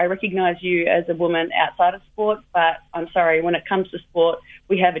 sure, I recognise you as a woman outside of sport, but I'm sorry, when it comes to sport,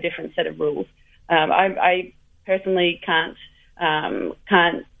 we have a different set of rules. I personally can't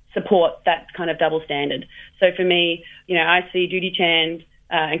support that kind of double standard. So for me, I see Dutee Chand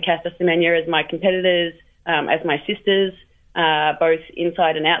and Caster Semenya as my competitors, as my sisters, both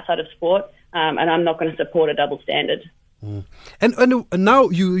inside and outside of sport, and I'm not going to support a double standard. And now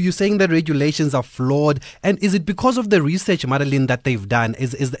you're saying that regulations are flawed, and is it because of the research, Madeline, that they've done?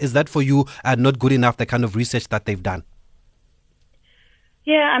 Is that for you not good enough, the kind of research that they've done?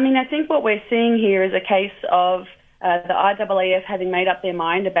 Yeah, I mean, I think what we're seeing here is a case of the IAAF having made up their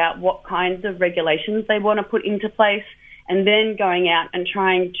mind about what kinds of regulations they want to put into place, and then going out and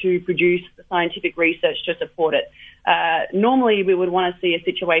trying to produce the scientific research to support it. Normally, we would want to see a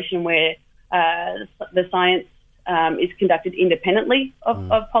situation where the science is conducted independently of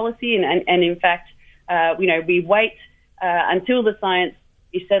policy, and in fact, we wait until the science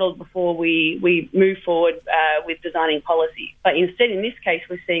is settled before we move forward with designing policy. But instead, in this case,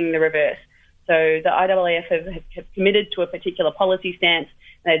 we're seeing the reverse. So the IAAF have committed to a particular policy stance.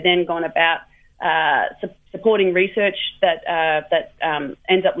 They've then gone about supporting research that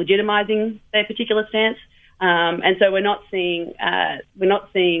ends up legitimising their particular stance, and so we're not seeing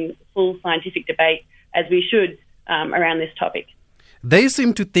full scientific debate as we should around this topic. They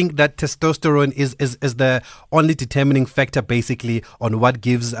seem to think that testosterone is the only determining factor, basically, on what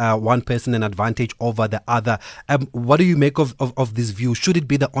gives one person an advantage over the other. What do you make of this view? Should it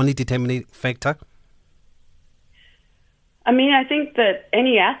be the only determining factor? I mean, I think that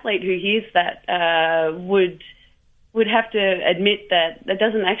any athlete who hears that would have to admit that that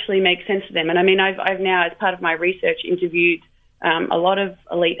doesn't actually make sense to them. And I mean, I've now, as part of my research, interviewed a lot of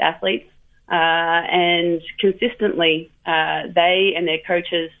elite athletes. And consistently, they and their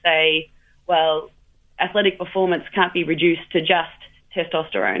coaches say, well, athletic performance can't be reduced to just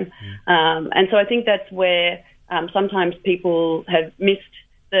testosterone. And so I think that's where sometimes people have missed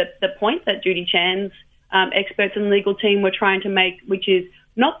the point that Dutee Chand's experts and legal team were trying to make, which is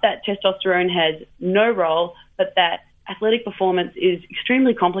not that testosterone has no role, but that athletic performance is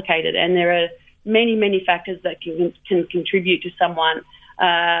extremely complicated, and there are many, many factors that can contribute to someone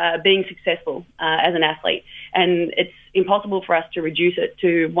being successful as an athlete, and it's impossible for us to reduce it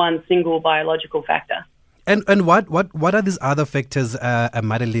to one single biological factor. And what are these other factors,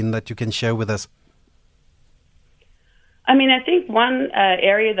 Madeline, that you can share with us? I mean, I think one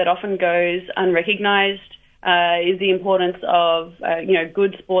area that often goes unrecognised is the importance of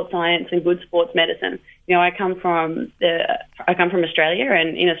good sports science and good sports medicine. I come from Australia,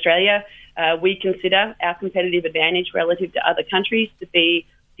 and in Australia, we consider our competitive advantage relative to other countries to be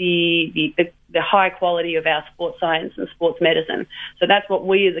the high quality of our sports science and sports medicine. So that's what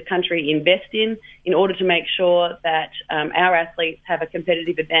we as a country invest in order to make sure that our athletes have a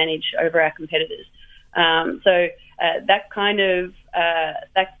competitive advantage over our competitors. So that kind of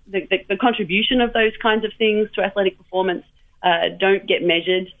the contribution of those kinds of things to athletic performance don't get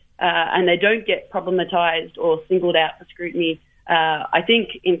measured and they don't get problematized or singled out for scrutiny. I think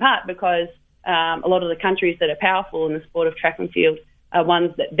in part because a lot of the countries that are powerful in the sport of track and field are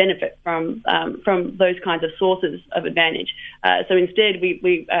ones that benefit from those kinds of sources of advantage. So instead,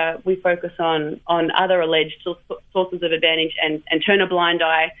 we focus on other alleged sources of advantage and turn a blind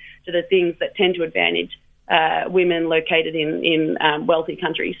eye to the things that tend to advantage women located in wealthy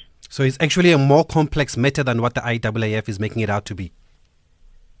countries. So it's actually a more complex matter than what the IAAF is making it out to be.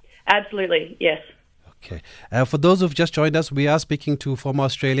 Absolutely, yes. Okay. For those who've just joined us, we are speaking to former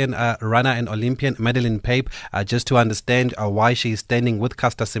Australian runner and Olympian Madeleine Pape, just to understand why she is standing with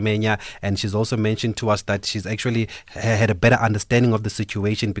Caster Semenya. And she's also mentioned to us that she's actually had a better understanding of the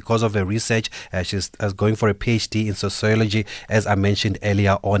situation because of her research. She's going for a PhD in sociology, as I mentioned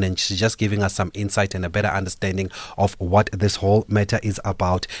earlier on, and she's just giving us some insight and a better understanding of what this whole matter is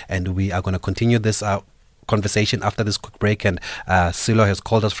about. And we are going to continue this conversation after this quick break, and Silo has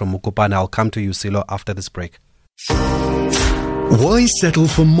called us from Mukupana. I'll come to you, Silo, after this break. Why settle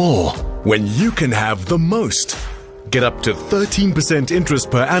for more when you can have the most? Get up to 13%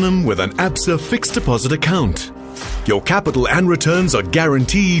 interest per annum with an ABSA fixed deposit account. Your capital and returns are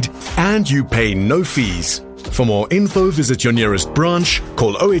guaranteed and you pay no fees. For more info, visit your nearest branch,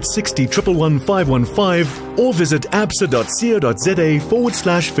 call 0860 111 515 or visit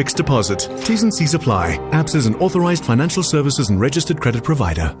absa.co.za/fixed deposit. T's and C's apply. ABSA is an authorized financial services and registered credit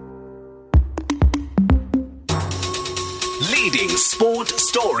provider. Leading sport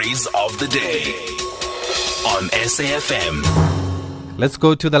stories of the day on SAFM. Let's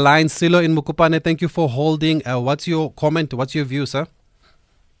go to the line. Silo in Mukupane, thank you for holding. What's your comment? What's your view, sir?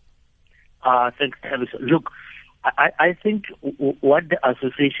 Thanks, Travis. Look, I think what the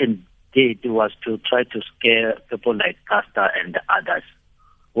association did was to try to scare people like Caster and others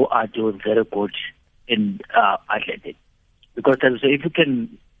who are doing very good in athletics. Because if you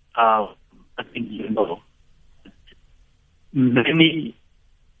can, I think you know, many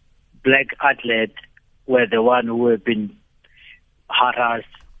black athletes were the one who have been harassed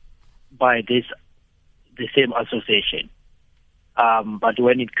by the same association. But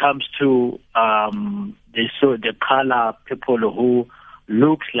when it comes to the color people who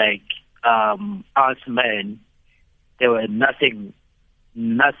looks like us men, there were nothing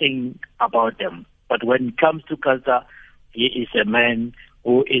about them. But when it comes to Caster, he is a man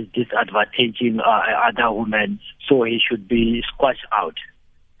who is disadvantaging other women, so he should be squashed out.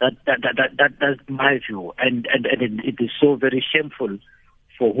 That's my view, and it is so very shameful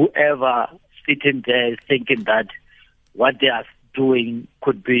for whoever sitting there thinking that what they are doing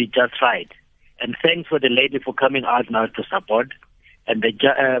could be just right. And thanks for the lady for coming out now to support, and the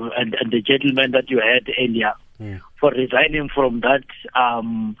gentleman that you had earlier for resigning from that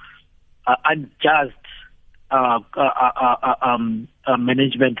unjust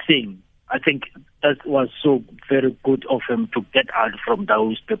management thing. I think that was so very good of him to get out from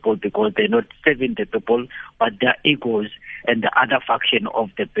those people, because they're not serving the people, but their egos and the other faction of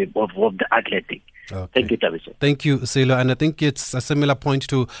the people of the athletic. Okay. Thank you, Tabiso. Thank you, Silo. And I think it's a similar point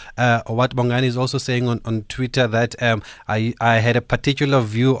to what Bongani is also saying on Twitter, that I had a particular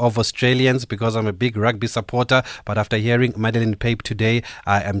view of Australians because I'm a big rugby supporter, but after hearing Madeleine Pape today,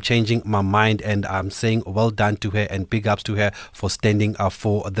 I am changing my mind and I'm saying well done to her and big ups to her for standing up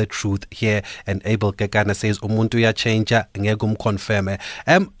for the truth here. And Abel Kekana says, Umuntu ya chenja ngegum confirm.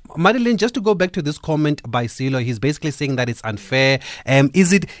 Madeleine, just to go back to this comment by Silo, he's basically saying that it's unfair.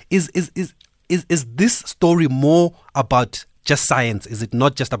 Is this story more about just science? Is it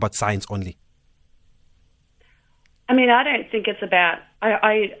not just about science only? I mean, I don't think it's about.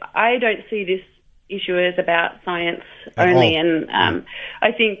 I don't see this issue as about science only. And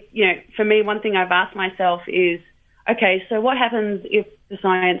I think, for me, one thing I've asked myself is, okay, so what happens if the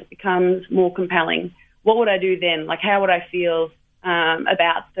science becomes more compelling? What would I do then? Like, how would I feel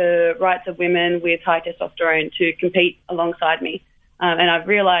about the rights of women with high testosterone to compete alongside me? And I've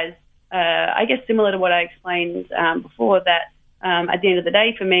realized, I guess similar to what I explained before, that at the end of the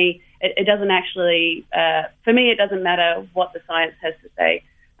day, for me, it doesn't actually, for me, it doesn't matter what the science has to say,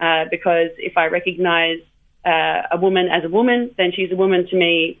 because if I recognize a woman as a woman, then she's a woman to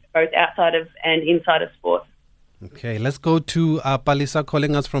me, both outside of and inside of sport. Okay, let's go to Palisa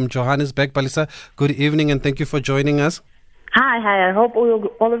calling us from Johannesburg. Palisa, good evening and thank you for joining us. Hi. I hope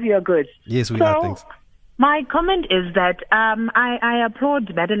all of you are good. Yes, we are. Thanks. My comment is that I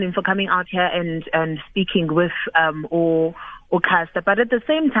applaud Madeleine for coming out here and speaking with or Caster, but at the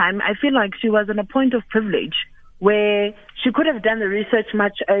same time, I feel like she was in a point of privilege where she could have done the research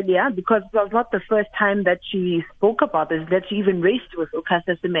much earlier, because it was not the first time that she spoke about this, that she even raced with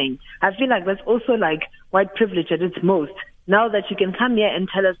Caster Semenya. I feel like that's also like white privilege at its most, Now that you can come here and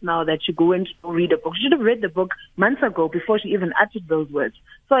tell us now that you're going to read a book. She should have read the book months ago before she even uttered those words.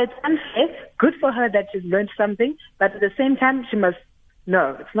 So it's unfair. Good for her that she's learned something, but at the same time, she must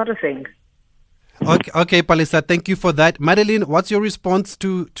know it's not a thing. Okay, Palesa, thank you for that. Madeline, what's your response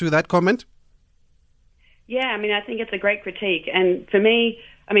to that comment? Yeah, I mean, I think it's a great critique. And for me,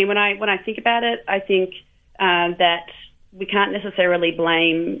 I mean, when I think about it, I think that we can't necessarily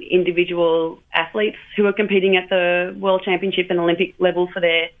blame individual athletes who are competing at the World Championship and Olympic level for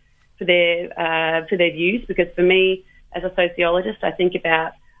their views. Because for me, as a sociologist, I think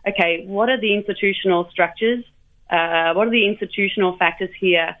about, okay, what are the institutional structures? What are the institutional factors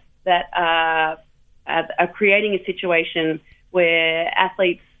here that are creating a situation where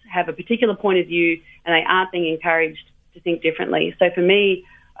athletes have a particular point of view and they aren't being encouraged to think differently? So for me,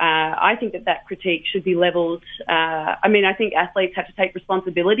 I think that critique should be levelled. I mean, I think athletes have to take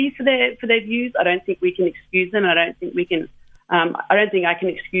responsibility for their views. I don't think we can excuse them. I don't think we can. I don't think I can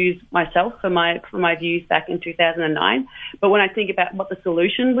excuse myself for my views back in 2009. But when I think about what the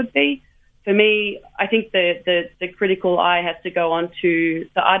solution would be, for me, I think the critical eye has to go on to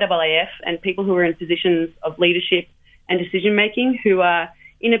the IAAF and people who are in positions of leadership and decision making who are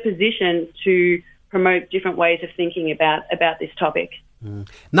in a position to promote different ways of thinking about this topic.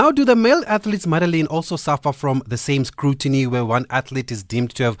 Now, do the male athletes, Madeline, also suffer from the same scrutiny where one athlete is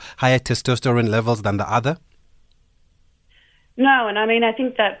deemed to have higher testosterone levels than the other? No, and I mean, I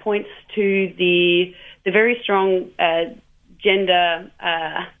think that points to the very strong gender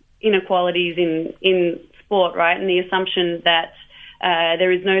inequalities in sport, right? And the assumption that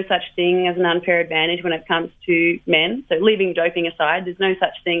there is no such thing as an unfair advantage when it comes to men. So leaving doping aside, there's no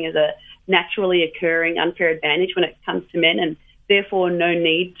such thing as a naturally occurring unfair advantage when it comes to men, and therefore no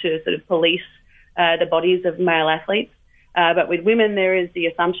need to sort of police the bodies of male athletes. But with women, there is the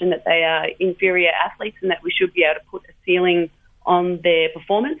assumption that they are inferior athletes and that we should be able to put a ceiling on their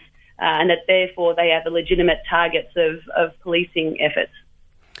performance and that therefore they are the legitimate targets of policing efforts.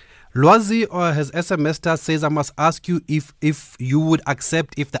 Lwazi has SMS'd us, says, I must ask you if you would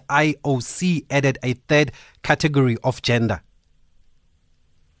accept if the IOC added a third category of gender.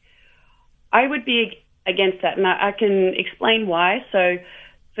 I would be against that, and I can explain why. So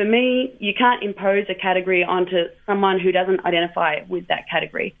for me, you can't impose a category onto someone who doesn't identify with that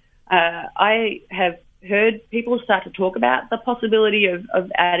category. I have heard people start to talk about the possibility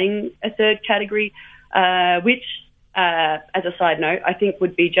of adding a third category, which, as a side note, I think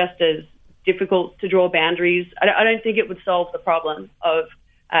would be just as difficult to draw boundaries. I don't think it would solve the problem of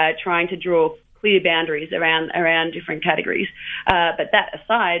trying to draw clear boundaries around different categories. But that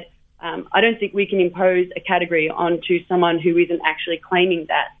aside, I don't think we can impose a category onto someone who isn't actually claiming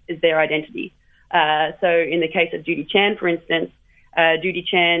that as their identity. So in the case of Judy Chan, for instance, Judy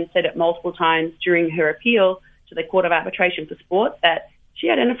Chan said it multiple times during her appeal to the Court of Arbitration for Sport that she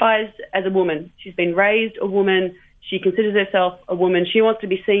identifies as a woman. She's been raised a woman. She considers herself a woman. She wants to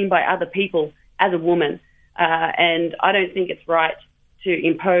be seen by other people as a woman. And I don't think it's right to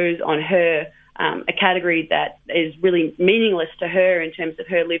impose on her a category that is really meaningless to her in terms of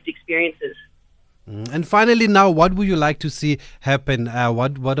her lived experiences. And finally, now, what would you like to see happen?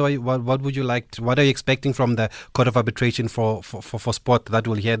 What would you like? What are you expecting from the Court of Arbitration for Sport that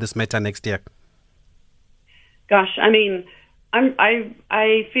will hear this matter next year? Gosh, I mean,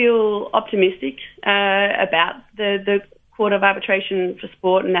 I feel optimistic about the Court of Arbitration for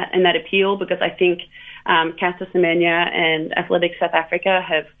Sport and that appeal, because I think Caster Semenya and Athletics South Africa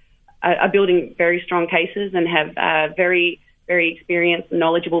are building very strong cases and have very experienced and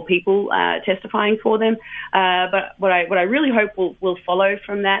knowledgeable people testifying for them. But what I really hope will follow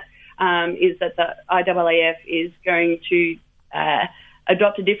from that is that the IAAF is going to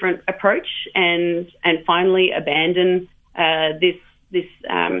adopt a different approach and finally abandon this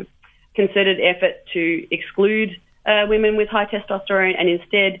concerted effort to exclude women with high testosterone and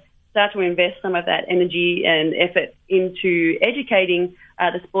instead start to invest some of that energy and effort into educating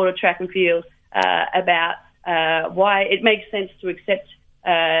the sport of track and field about why it makes sense to accept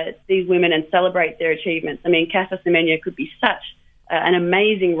these women and celebrate their achievements. I mean, Caster Semenya could be such an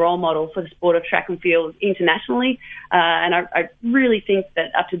amazing role model for the sport of track and field internationally, and I really think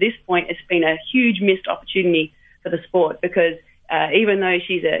that up to this point it's been a huge missed opportunity for the sport, because even though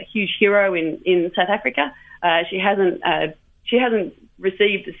she's a huge hero in South Africa, she hasn't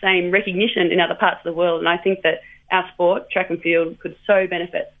received the same recognition in other parts of the world, and I think that our sport, track and field, could so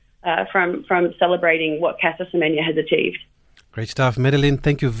benefit from celebrating what Caster Semenya has achieved. Great stuff. Madeline,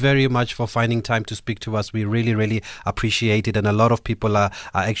 thank you very much for finding time to speak to us. We really, really appreciate it. And a lot of people are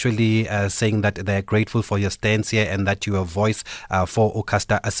actually saying that they're grateful for your stance here and that you are a voice for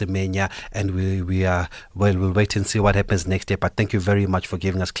Caster Semenya. And we'll wait and see what happens next year. But thank you very much for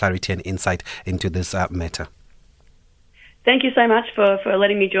giving us clarity and insight into this matter. Thank you so much for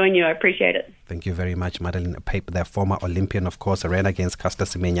letting me join you. I appreciate it. Thank you very much, Madeline Pape, the former Olympian, of course, ran against Caster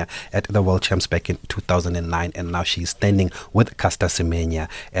Semenya at the World Champs back in 2009, and now she's standing with Caster Semenya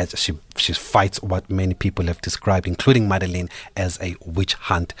as she fights what many people have described, including Madeline, as a witch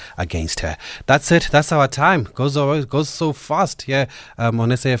hunt against her. That's it. That's our time. Goes so fast here on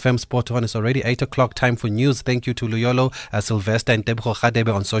SAFM Sport 1. It's already 8 o'clock. Time for news. Thank you to Luyolo, Sylvester, and Tebogo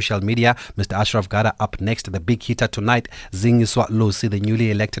Khadebe on social media. Mr. Ashraf Gada up next. The big hitter tonight, Zingiswa Lusi, the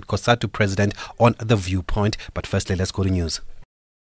newly elected COSATU president, on The Viewpoint. But firstly, let's go to news.